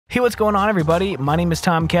Hey, what's going on, everybody? My name is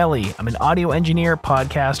Tom Kelly. I'm an audio engineer,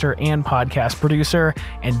 podcaster, and podcast producer,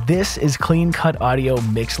 and this is Clean Cut Audio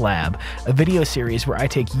MIXLAB, a video series where I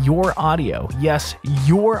take your audio, yes,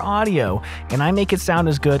 your audio, and I make it sound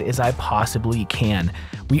as good as I possibly can.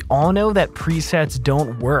 We all know that presets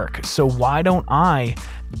don't work, so why don't I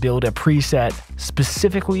build a preset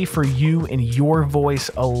specifically for you and your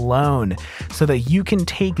voice alone so that you can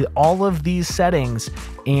take all of these settings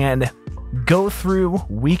and go through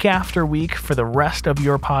week after week for the rest of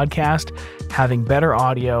your podcast, having better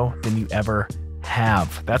audio than you ever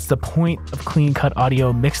have. That's the point of Clean Cut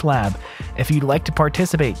Audio MIXLAB. If you'd like to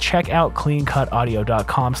participate, check out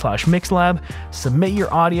cleancutaudio.com/MIXLAB. Submit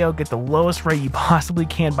your audio, get the lowest rate you possibly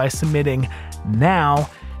can by submitting now,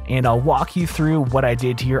 and I'll walk you through what I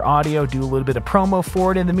did to your audio, do a little bit of promo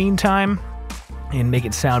for it in the meantime, and make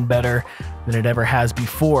it sound better than it ever has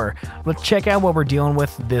before. Let's check out what we're dealing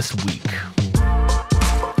with this week.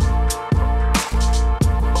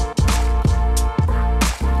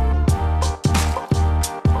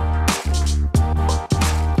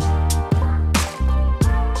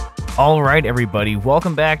 All right, everybody,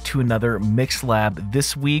 welcome back to another MIXLAB.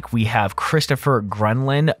 This week we have Christopher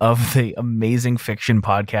Gronlund of the amazing fiction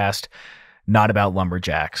podcast, Not About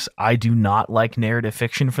Lumberjacks. I do not like narrative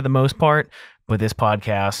fiction for the most part, but this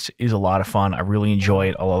podcast is a lot of fun. I really enjoy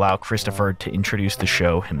it. I'll allow Christopher to introduce the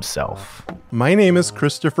show himself. My name is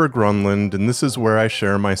Christopher Gronlund, and this is where I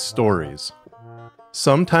share my stories.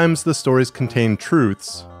 Sometimes the stories contain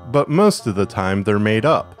truths, but most of the time they're made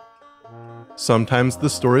up. Sometimes the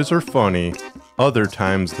stories are funny, other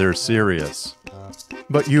times they're serious.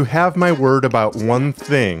 But you have my word about one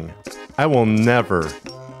thing. I will never,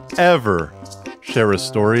 ever share a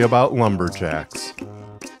story about lumberjacks.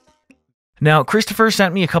 Now, Christopher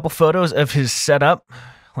sent me a couple photos of his setup.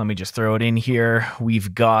 Let me just throw it in here.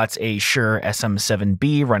 We've got a Shure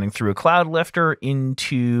SM7b running through a cloud lifter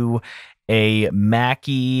into a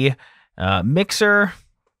Mackie mixer,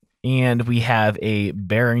 and we have a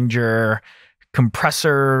Behringer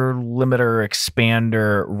compressor, limiter,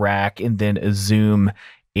 expander rack, and then a Zoom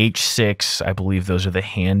H6. I believe those are the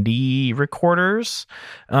handy recorders.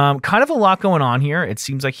 Kind of a lot going on here. It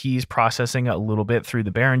seems like he's processing a little bit through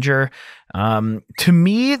the Behringer. To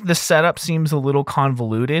me, the setup seems a little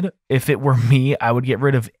convoluted. If it were me, I would get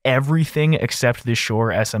rid of everything except the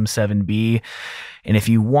Shure SM7b. And if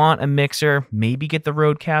you want a mixer, maybe get the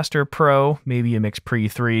Rodecaster Pro, maybe a Mix Pre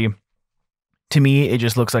 3. To me, it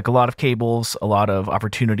just looks like a lot of cables, a lot of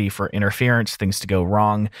opportunity for interference, things to go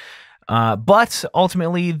wrong. But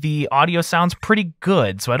ultimately, the audio sounds pretty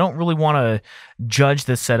good, so I don't really want to judge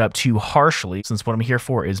this setup too harshly, since what I'm here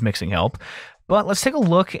for is mixing help. But let's take a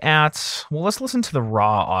look at, well, let's listen to the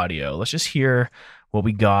raw audio. Let's just hear what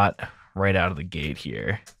we got right out of the gate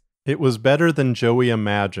here. It was better than Joey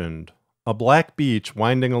imagined. A black beach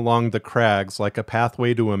winding along the crags like a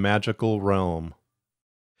pathway to a magical realm.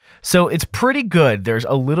 So it's pretty good. There's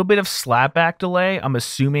a little bit of slapback delay, I'm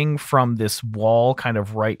assuming from this wall kind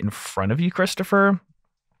of right in front of you, Christopher.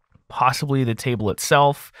 Possibly the table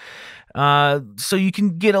itself. So you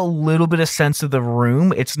can get a little bit of sense of the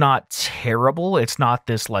room. It's not terrible. It's not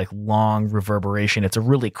this like long reverberation. It's a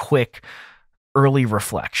really quick early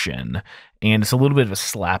reflection, and it's a little bit of a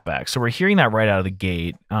slapback. So we're hearing that right out of the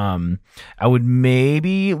gate. I would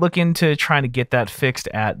maybe look into trying to get that fixed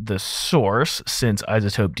at the source, since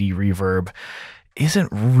isotope de-reverb isn't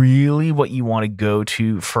really what you want to go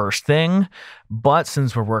to first thing. But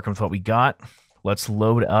since we're working with what we got, let's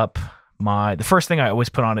load up the first thing I always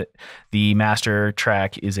put on it. The master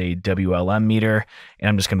track is a WLM meter, and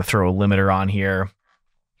I'm just going to throw a limiter on here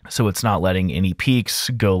so it's not letting any peaks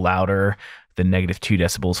go louder than -2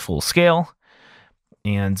 decibels full scale.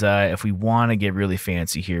 And if we want to get really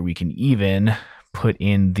fancy here, we can even put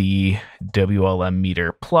in the WLM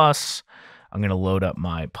Meter Plus. I'm going to load up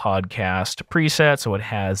my podcast preset so it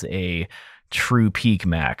has a true peak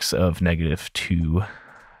max of -2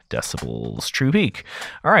 decibels true peak.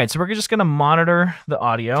 All right, so we're just going to monitor the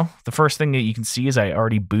audio. The first thing that you can see is I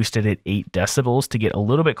already boosted it 8 decibels to get a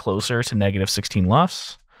little bit closer to -16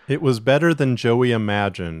 LUFS. It was better than Joey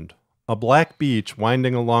imagined. A black beach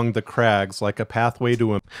winding along the crags like a pathway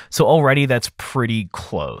to a... So already that's pretty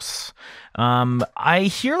close. I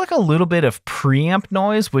hear like a little bit of preamp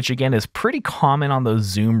noise, which again is pretty common on those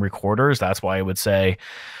Zoom recorders. That's why I would say,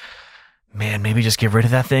 man, maybe just get rid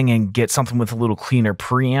of that thing and get something with a little cleaner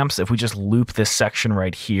preamps. If we just loop this section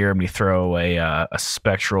right here, and we throw a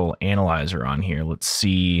spectral analyzer on here, let's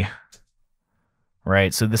see.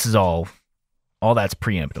 Right, so this is all that's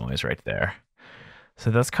preamp noise right there. So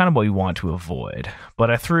that's kind of what we want to avoid. But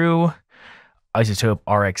I threw isotope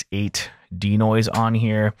RX8 denoise on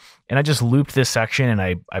here. And I just looped this section and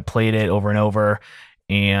I played it over and over.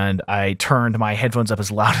 And I turned my headphones up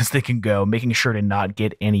as loud as they can go, making sure to not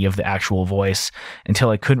get any of the actual voice until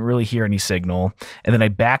I couldn't really hear any signal. And then I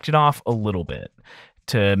backed it off a little bit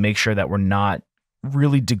to make sure that we're not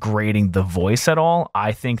really degrading the voice at all.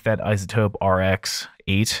 I think that Isotope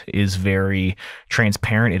RX8 is very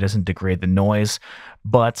transparent. It doesn't degrade the noise,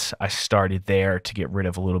 but I started there to get rid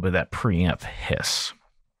of a little bit of that preamp hiss.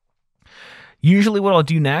 Usually what I'll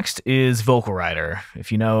do next is Vocal Rider.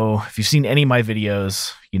 If you've seen any of my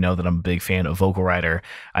videos, you know that I'm a big fan of Vocal Rider.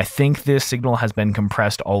 I think this signal has been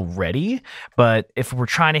compressed already, but if we're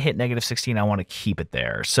trying to hit -16, I want to keep it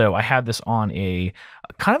there. So I have this on a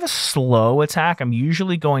kind of a slow attack. I'm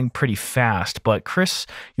usually going pretty fast, but Chris,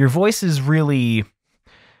 your voice is really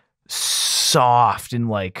soft and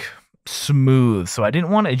like smooth, so I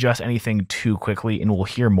didn't want to adjust anything too quickly, and we'll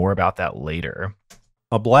hear more about that later.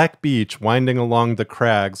 A black beach winding along the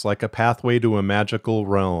crags like a pathway to a magical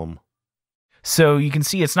realm. So you can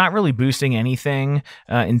see it's not really boosting anything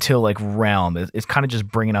until like realm. It's kind of just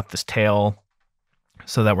bringing up this tail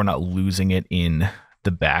so that we're not losing it in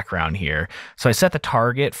the background here. So I set the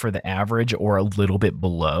target for the average or a little bit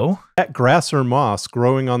below. That grass or moss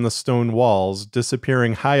growing on the stone walls,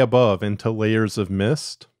 disappearing high above into layers of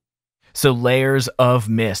mist. So layers of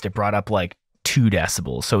mist, it brought up like 2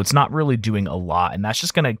 decibels. So it's not really doing a lot, and that's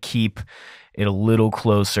just going to keep it a little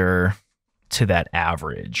closer to that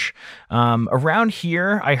average. Around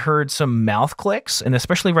here, I heard some mouth clicks, and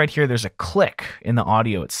especially right here, there's a click in the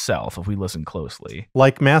audio itself if we listen closely.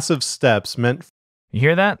 Like massive steps meant... You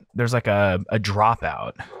hear that? There's like a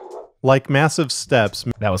dropout. Like massive steps...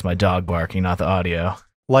 That was my dog barking, not the audio.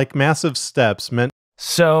 Like massive steps meant...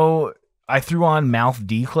 So I threw on mouth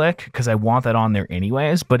declick because I want that on there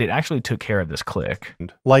anyways, but it actually took care of this click.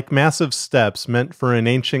 Like massive steps meant for an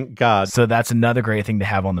ancient god. So that's another great thing to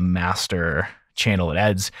have on the master channel. It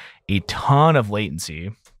adds a ton of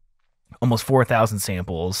latency, almost 4,000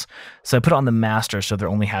 samples. So I put it on the master so there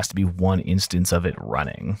only has to be one instance of it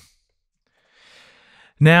running.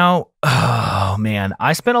 Now, oh man,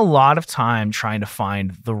 I spent a lot of time trying to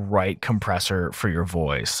find the right compressor for your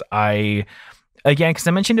voice. Again, because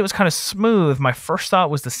I mentioned it was kind of smooth, my first thought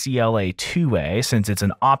was the CLA 2A. Since it's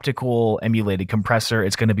an optical emulated compressor,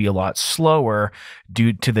 it's going to be a lot slower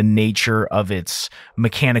due to the nature of its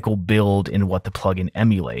mechanical build and what the plugin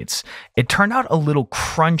emulates. It turned out a little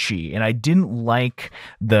crunchy, and I didn't like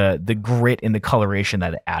the grit and the coloration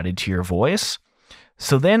that it added to your voice.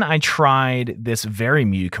 So then I tried this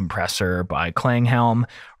Verimute compressor by Klanghelm.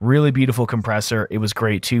 Really beautiful compressor. It was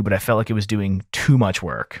great too, but I felt like it was doing too much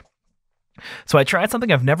work. So I tried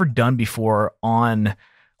something I've never done before on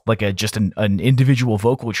like just an individual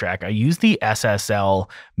vocal track. I used the SSL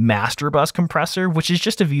Buss Compressor, which is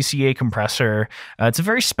just a VCA compressor. It's a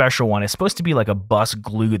very special one. It's supposed to be like a bus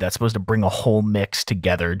glue that's supposed to bring a whole mix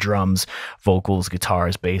together: drums, vocals,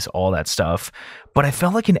 guitars, bass, all that stuff. But I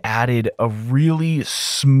felt like it added a really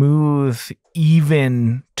smooth,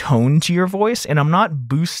 even tone to your voice. And I'm not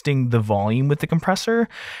boosting the volume with the compressor,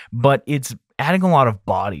 but it's adding a lot of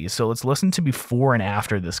body. So let's listen to before and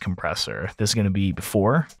after this compressor. This is going to be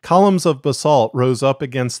before. Columns of basalt rose up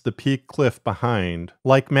against the peak cliff behind,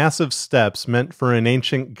 like massive steps meant for an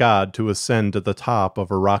ancient god to ascend to the top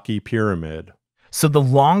of a rocky pyramid. So the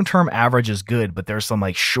long-term average is good, but there's some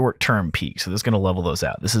like short-term peaks. So this is going to level those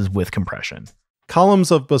out. This is with compression.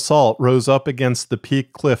 Columns of basalt rose up against the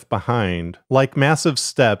peak cliff behind, like massive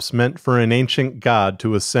steps meant for an ancient god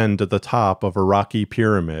to ascend to the top of a rocky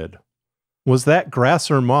pyramid. Was that grass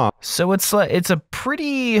or moss? So it's a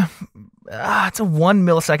pretty, it's a 1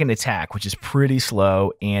 millisecond attack, which is pretty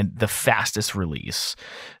slow and the fastest release.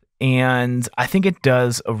 And I think it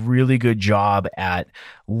does a really good job at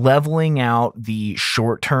leveling out the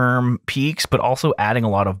short-term peaks, but also adding a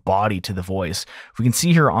lot of body to the voice. We can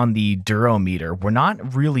see here on the Duro meter, we're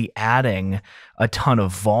not really adding a ton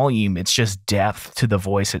of volume. It's just depth to the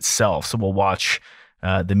voice itself. So we'll watch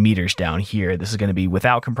the meters down here. This is going to be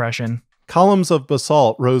without compression. Columns of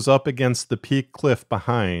basalt rose up against the peak cliff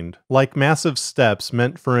behind, like massive steps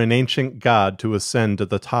meant for an ancient god to ascend to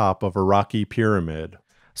the top of a rocky pyramid.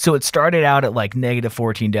 So it started out at like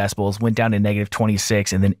 -14 decibels, went down to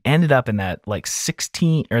 -26, and then ended up in that like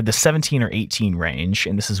 16 or the 17 or 18 range.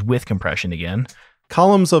 And this is with compression again.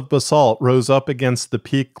 Columns of basalt rose up against the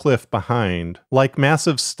peak cliff behind, like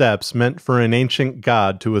massive steps meant for an ancient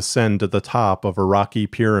god to ascend to the top of a rocky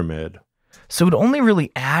pyramid. So it only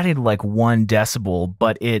really added like 1 decibel,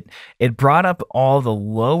 but it brought up all the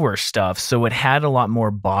lower stuff, so it had a lot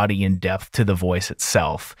more body and depth to the voice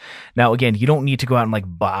itself. Now, again, you don't need to go out and like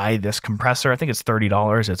buy this compressor. I think it's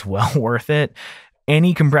 $30. It's well worth it.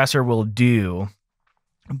 Any compressor will do,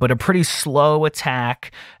 but a pretty slow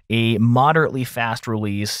attack, a moderately fast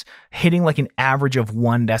release, hitting like an average of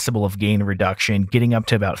 1 decibel of gain reduction, getting up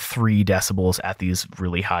to about 3 decibels at these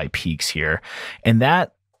really high peaks here. And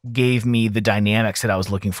that gave me the dynamics that I was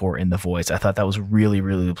looking for in the voice. I thought that was really,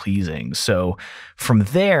 really pleasing. So from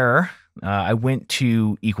there, I went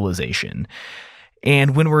to equalization.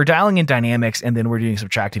 And when we're dialing in dynamics and then we're doing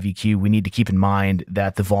subtractive EQ, we need to keep in mind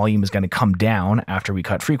that the volume is going to come down after we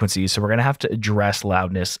cut frequencies. So we're going to have to address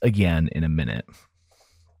loudness again in a minute.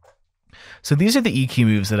 So these are the EQ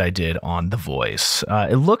moves that I did on the voice.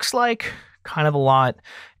 It looks like kind of a lot.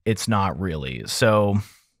 It's not really. So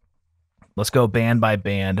let's go band by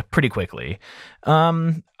band pretty quickly.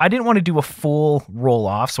 I didn't want to do a full roll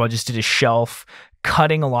off, so I just did a shelf,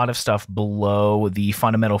 cutting a lot of stuff below the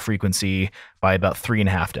fundamental frequency by about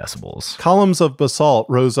 3.5 decibels. Columns of basalt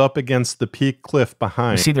rose up against the peak cliff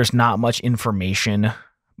behind. You see there's not much information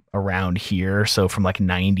around here, so from like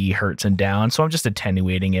 90 hertz and down, so I'm just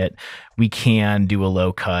attenuating it. We can do a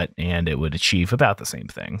low cut and it would achieve about the same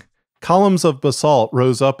thing. Columns of basalt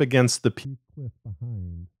rose up against the peak cliff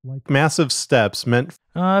behind, like massive steps meant.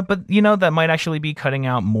 But you know, that might actually be cutting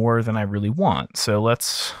out more than I really want. So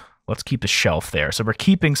let's keep the shelf there. So we're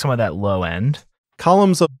keeping some of that low end.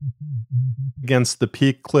 Columns of against the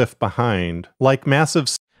peak cliff behind, like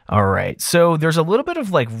massive. All right. So there's a little bit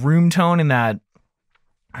of like room tone in that.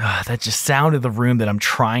 That just sound of the room that I'm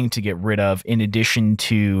trying to get rid of. In addition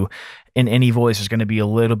to, in any voice, there's going to be a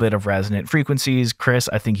little bit of resonant frequencies. Chris,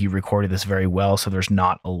 I think you recorded this very well, so there's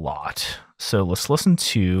not a lot. So let's listen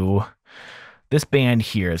to this band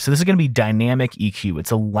here. So this is going to be dynamic EQ.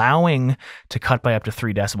 It's allowing to cut by up to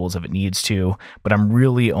 3 decibels if it needs to, but I'm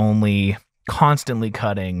really only constantly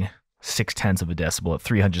cutting 0.6 of a decibel at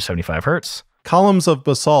 375 hertz. Columns of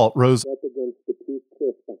basalt rose up against the peak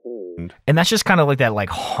cliff behind. And that's just kind of like that like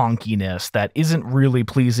honkiness that isn't really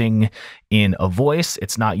pleasing in a voice.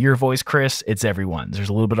 It's not your voice, Chris. It's everyone's. There's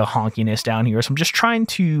a little bit of honkiness down here. So I'm just trying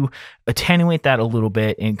to attenuate that a little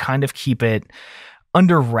bit and kind of keep it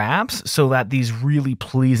under wraps so that these really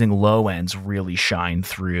pleasing low ends really shine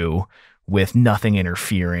through with nothing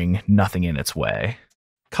interfering, nothing in its way.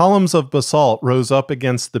 Columns of basalt rose up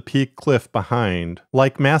against the peak cliff behind,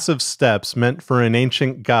 like massive steps meant for an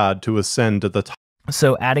ancient god to ascend to the top.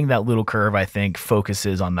 So adding that little curve, I think,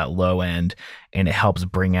 focuses on that low end, and it helps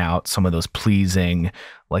bring out some of those pleasing,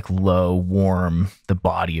 like low, warm, the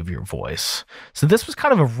body of your voice. So this was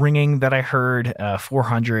kind of a ringing that I heard,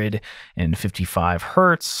 455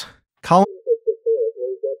 hertz. Columns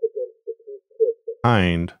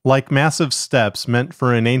behind, like massive steps meant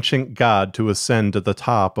for an ancient god to ascend to the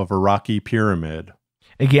top of a rocky pyramid.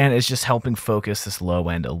 Again, it's just helping focus this low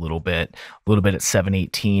end a little bit at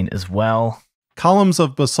 718 as well. Columns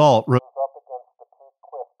of basalt rose up against the peak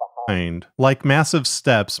cliff behind, like massive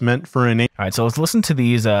steps meant for an. All right, so let's listen to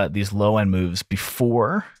these low end moves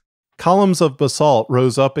before. Columns of basalt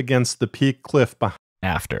rose up against the peak cliff behind.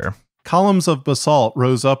 After. Columns of basalt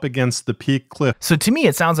rose up against the peak cliff. So to me,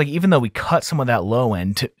 it sounds like even though we cut some of that low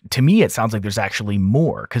end, to me, it sounds like there's actually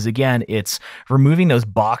more. Because again, it's removing those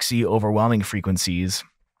boxy, overwhelming frequencies.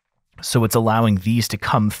 So it's allowing these to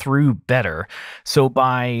come through better. So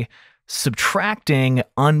by subtracting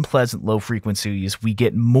unpleasant low frequencies, we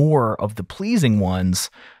get more of the pleasing ones.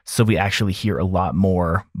 So we actually hear a lot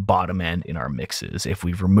more bottom end in our mixes if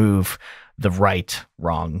we remove the right,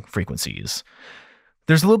 wrong frequencies.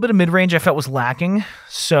 There's a little bit of mid-range I felt was lacking.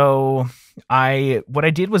 So what I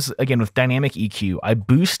did was, again, with dynamic EQ, I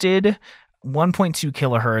boosted 1.2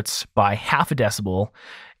 kilohertz by 0.5 decibel.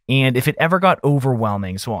 And if it ever got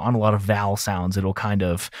overwhelming, so on a lot of vowel sounds, it'll kind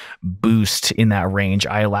of boost in that range.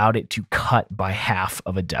 I allowed it to cut by 0.5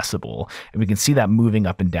 decibel. And we can see that moving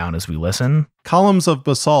up and down as we listen. Columns of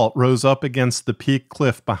basalt rose up against the peak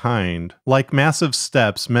cliff behind, like massive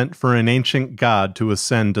steps meant for an ancient god to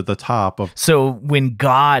ascend to the top of. So when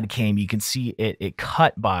God came, you can see it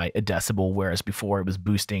cut by 1 decibel, whereas before it was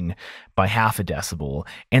boosting by 0.5 decibel.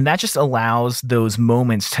 And that just allows those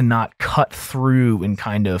moments to not cut through and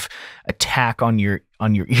kind of attack on your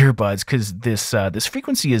earbuds, because this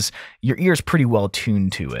frequency is, your ear is pretty well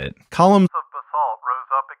tuned to it. Columns of basalt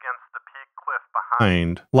rose up against the peak cliff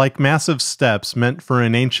behind, like massive steps meant for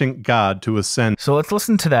an ancient god to ascend. So let's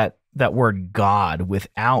listen to that word God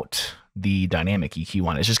without the dynamic EQ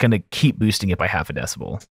on it. It's just going to keep boosting it by 0.5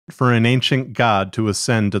 decibel. For an ancient god to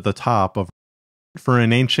ascend to the top of. for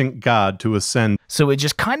an ancient god to ascend. So it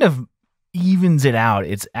just kind of evens it out.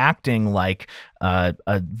 It's acting like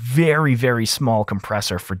a very, very small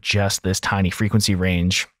compressor for just this tiny frequency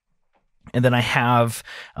range. And then I have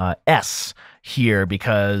S here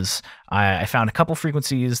because I found a couple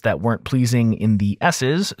frequencies that weren't pleasing in the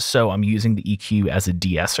S's, so I'm using the EQ as a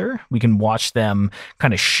de-esser. We can watch them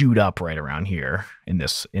kind of shoot up right around here in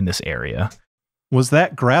this area. Was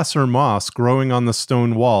that grass or moss growing on the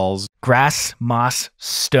stone walls? Grass, moss,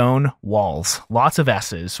 stone, walls. Lots of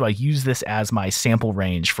S's, so I use this as my sample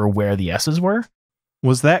range for where the S's were.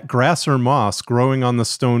 Was that grass or moss growing on the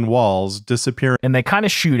stone walls disappearing? And they kind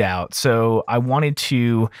of shoot out, so I wanted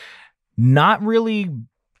to not really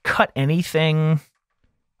cut anything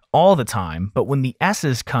all the time, but when the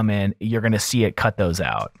S's come in, you're going to see it cut those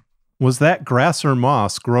out. Was that grass or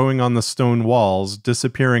moss growing on the stone walls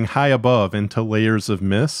disappearing high above into layers of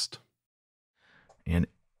mist? And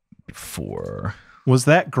before. Was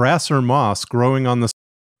that grass or moss growing on the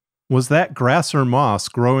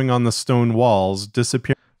stone walls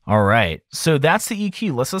disappearing? All right, so that's the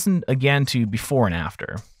EQ. Let's listen again to before and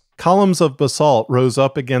after. Columns of basalt rose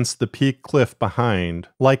up against the peak cliff behind,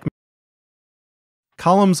 like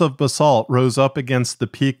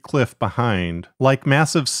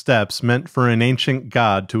massive steps meant for an ancient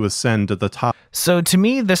god to ascend to the top. So to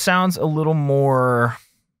me, this sounds a little more,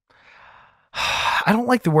 I don't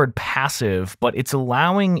like the word passive, but it's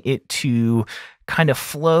allowing it to kind of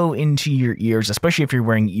flow into your ears, especially if you're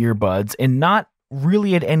wearing earbuds, and not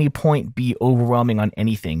really at any point be overwhelming on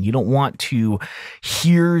anything. You don't want to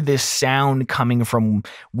hear this sound coming from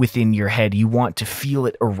within your head. You want to feel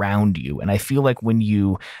it around you. And I feel like when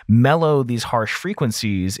you mellow these harsh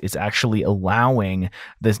frequencies, it's actually allowing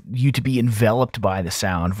you to be enveloped by the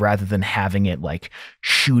sound rather than having it like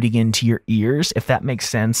shooting into your ears. If that makes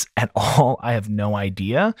sense at all, I have no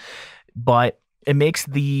idea. But it makes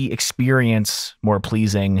the experience more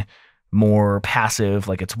pleasing, more passive,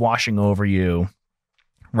 like it's washing over you,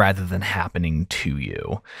 rather than happening to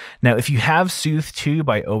you. Now, if you have Soothe 2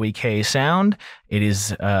 by OEK Sound, it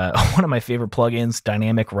is one of my favorite plugins,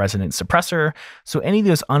 Dynamic Resonant Suppressor. So any of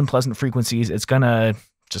those unpleasant frequencies, it's gonna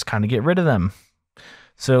just kind of get rid of them.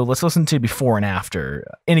 So let's listen to before and after.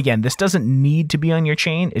 And again, this doesn't need to be on your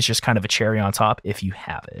chain. It's just kind of a cherry on top if you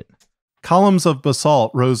have it. Columns of basalt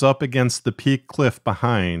rose up against the peak cliff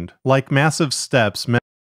behind, like massive steps meant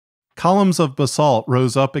for an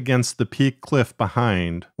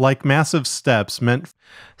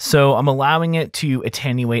So I'm allowing it to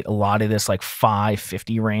attenuate a lot of this like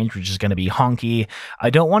 550 range, which is going to be honky. I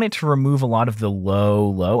don't want it to remove a lot of the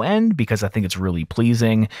low end because I think it's really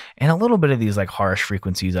pleasing, and a little bit of these like harsh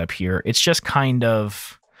frequencies up here. It's just kind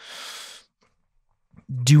of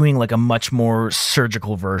doing like a much more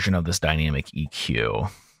surgical version of this dynamic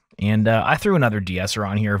EQ. And I threw another de-esser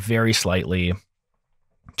on here very slightly,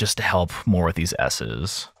 just to help more with these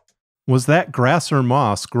S's. Was that grass or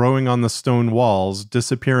moss growing on the stone walls,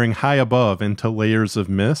 disappearing high above into layers of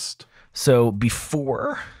mist? So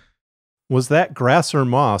before. Was that grass or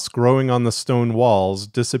moss growing on the stone walls,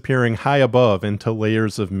 disappearing high above into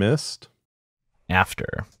layers of mist?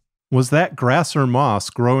 After. Was that grass or moss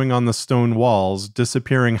growing on the stone walls,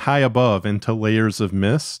 disappearing high above into layers of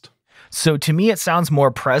mist? So to me, it sounds more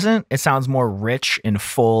present. It sounds more rich and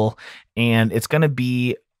full, and it's going to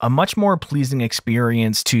be a much more pleasing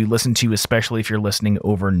experience to listen to, especially if you're listening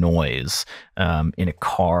over noise in a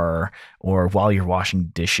car or while you're washing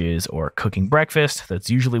dishes or cooking breakfast. That's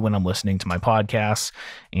usually when I'm listening to my podcasts,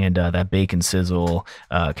 and that bacon sizzle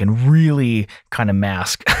can really kind of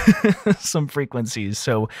mask some frequencies.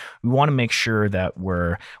 So we want to make sure that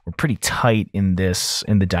we're pretty tight in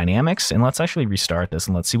the dynamics. And let's actually restart this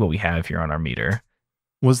and let's see what we have here on our meter.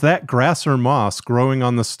 Was that grass or moss growing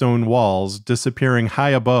on the stone walls, disappearing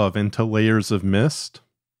high above into layers of mist?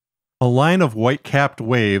 A line of white-capped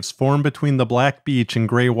waves formed between the black beach and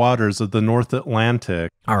gray waters of the North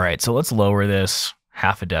Atlantic. All right, so let's lower this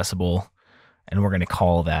half a decibel, and we're going to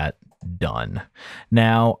call that done.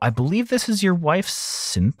 Now, I believe this is your wife,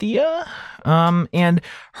 Cynthia, and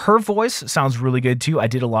her voice sounds really good too. I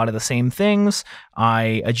did a lot of the same things.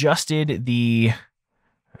 I adjusted the...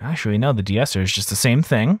 Actually, no, the de-esser is just the same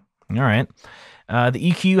thing. All right.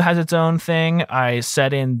 The EQ has its own thing. I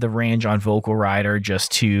set in the range on Vocal Rider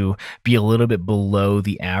just to be a little bit below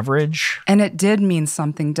the average. And it did mean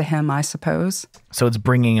something to him, I suppose. So it's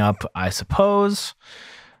bringing up, I suppose.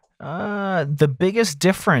 The biggest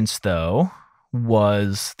difference, though,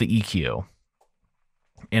 was the EQ.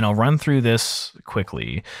 And I'll run through this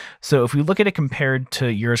quickly. So if we look at it compared to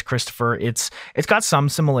yours, Christopher, it's got some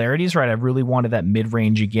similarities, right? I really wanted that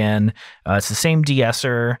mid-range again. It's the same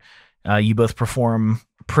de-esser. You both perform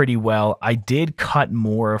pretty well. I did cut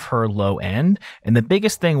more of her low end, and the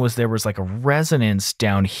biggest thing was there was like a resonance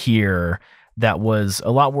down here that was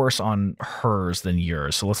a lot worse on hers than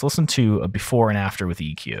yours. So let's listen to a before and after with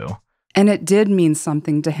EQ. And it did mean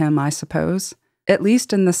something to him, I suppose, at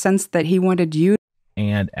least in the sense that he wanted you.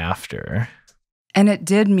 And after. And it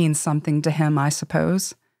did mean something to him, I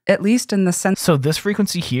suppose, at least in the sense. So this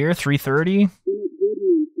frequency here, 330.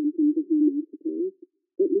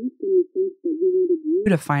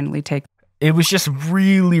 To finally take. It was just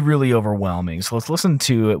really, really overwhelming. So let's listen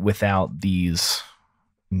to it without these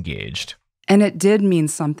engaged. And it did mean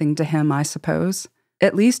something to him, I suppose,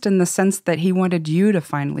 at least in the sense that he wanted you to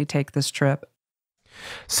finally take this trip.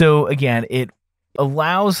 So again, it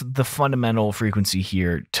allows the fundamental frequency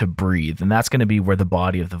here to breathe, and that's going to be where the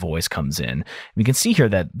body of the voice comes in. You can see here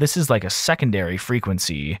that this is like a secondary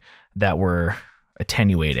frequency that we're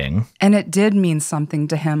attenuating. And it did mean something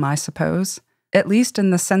to him, I suppose, at least in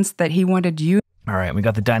the sense that he wanted you. All right, we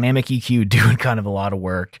got the dynamic EQ doing kind of a lot of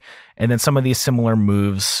work, and then some of these similar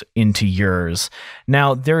moves into yours.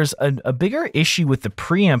 Now, there's a bigger issue with the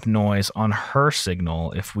preamp noise on her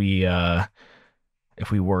signal. If we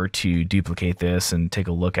were to duplicate this and take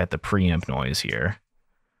a look at the preamp noise here.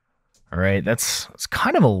 All right, it's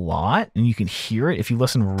kind of a lot, and you can hear it if you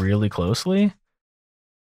listen really closely.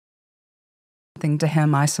 Something to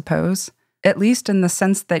him, I suppose, at least in the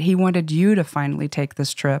sense that he wanted you to finally take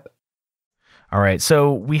this trip. All right,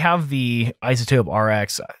 so we have the Isotope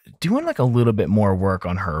RX doing like a little bit more work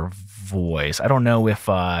on her voice. I don't know if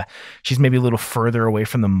she's maybe a little further away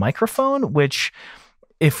from the microphone, which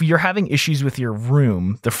if you're having issues with your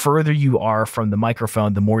room, the further you are from the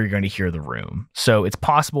microphone, the more you're going to hear the room. So it's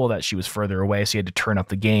possible that she was further away, so you had to turn up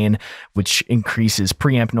the gain, which increases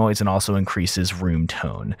preamp noise and also increases room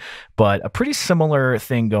tone. But a pretty similar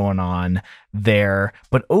thing going on there.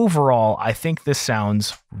 But overall, I think this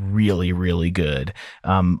sounds really, really good.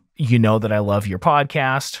 You know that I love your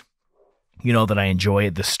podcast. You know that I enjoy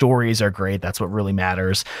it. The stories are great. That's what really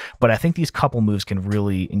matters. But I think these couple moves can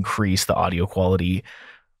really increase the audio quality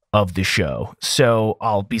of the show. So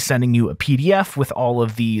I'll be sending you a PDF with all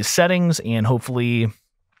of these settings, and hopefully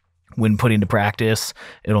when put into practice,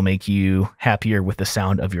 it'll make you happier with the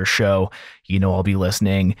sound of your show. You know I'll be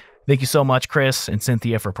listening. Thank you so much, Chris and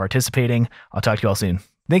Cynthia, for participating. I'll talk to you all soon.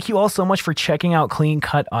 Thank you all so much for checking out Clean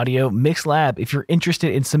Cut Audio MIXLAB. If you're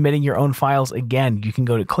interested in submitting your own files, again, you can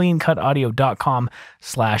go to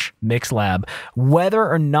cleancutaudio.com/MIXLAB. Whether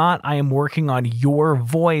or not I am working on your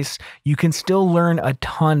voice, you can still learn a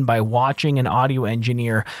ton by watching an audio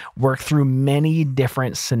engineer work through many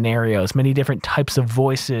different scenarios, many different types of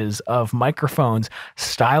voices, of microphones,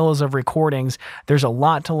 styles of recordings. There's a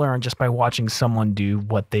lot to learn just by watching someone do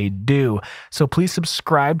what they do. So please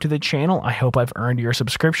subscribe to the channel. I hope I've earned your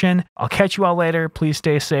subscription. I'll catch you all later. Please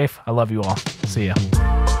stay safe. I love you all. See ya.